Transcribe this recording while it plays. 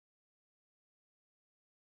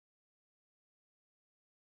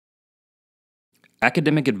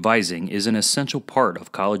Academic advising is an essential part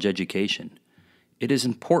of college education. It is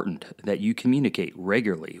important that you communicate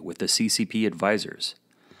regularly with the CCP advisors.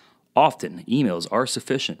 Often, emails are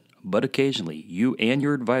sufficient, but occasionally you and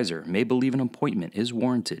your advisor may believe an appointment is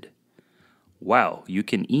warranted. While you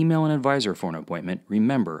can email an advisor for an appointment,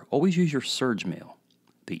 remember, always use your surge mail.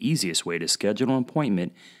 The easiest way to schedule an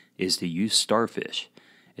appointment is to use Starfish.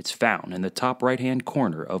 It's found in the top right-hand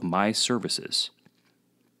corner of My Services.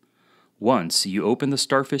 Once you open the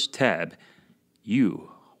Starfish tab,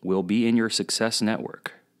 you will be in your Success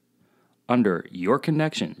Network. Under Your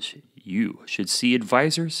Connections, you should see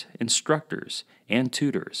advisors, instructors, and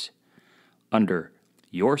tutors. Under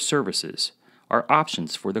Your Services are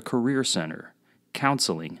options for the Career Center,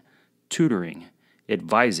 counseling, tutoring,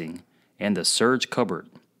 advising, and the Surge Cupboard.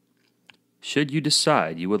 Should you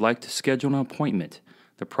decide you would like to schedule an appointment,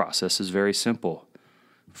 the process is very simple.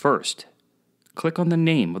 First, click on the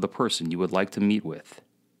name of the person you would like to meet with.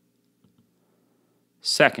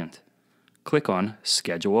 Second, click on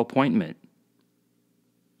Schedule Appointment.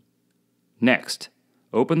 Next,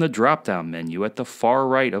 open the drop-down menu at the far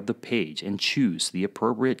right of the page and choose the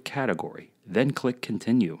appropriate category, then click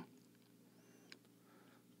Continue.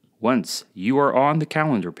 Once you are on the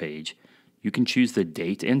calendar page, you can choose the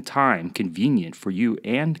date and time convenient for you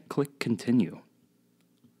and click Continue.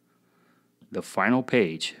 The final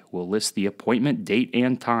page will list the appointment date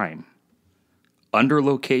and time. Under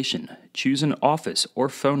Location, choose an office or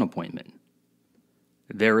phone appointment.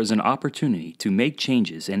 There is an opportunity to make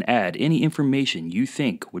changes and add any information you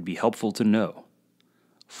think would be helpful to know.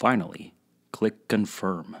 Finally, click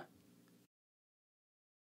Confirm.